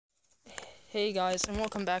Hey guys, and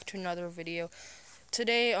welcome back to another video.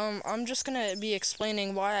 Today, I'm just gonna be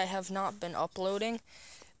explaining why I have not been uploading.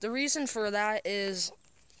 The reason for that is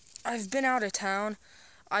I've been out of town.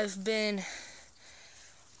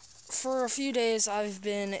 For a few days, I've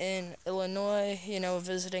been in Illinois,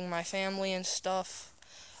 visiting my family and stuff.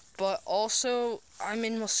 But also, I'm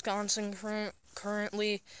in Wisconsin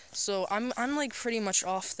currently, so I'm like pretty much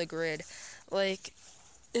off the grid. Like,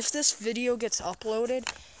 if this video gets uploaded,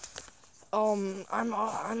 I'm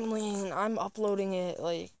uploading it,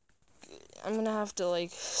 like, I'm gonna have to,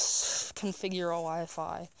 like, configure a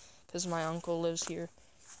Wi-Fi, because my uncle lives here.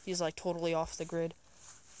 He's, like, totally off the grid.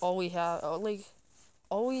 All we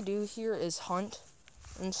do here is hunt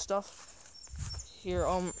and stuff. Here,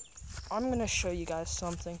 I'm gonna show you guys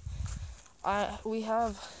something. He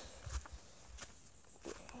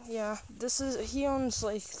owns,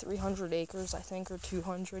 like, 300 acres, I think, or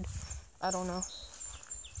 200. I don't know.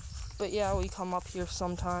 But yeah, we come up here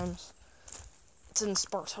sometimes. It's in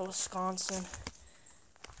Sparta, Wisconsin.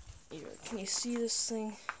 Here, can you see this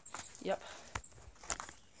thing? Yep.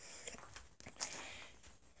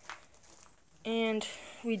 And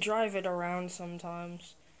we drive it around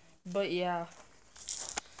sometimes. But yeah,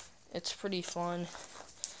 it's pretty fun.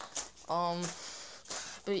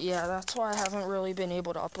 But yeah, that's why I haven't really been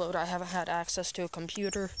able to upload. I haven't had access to a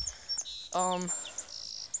computer.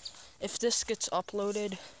 If this gets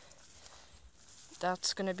uploaded,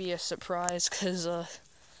 that's gonna be a surprise, cause, no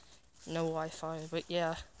Wi-Fi. But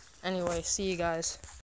yeah, anyway, see you guys.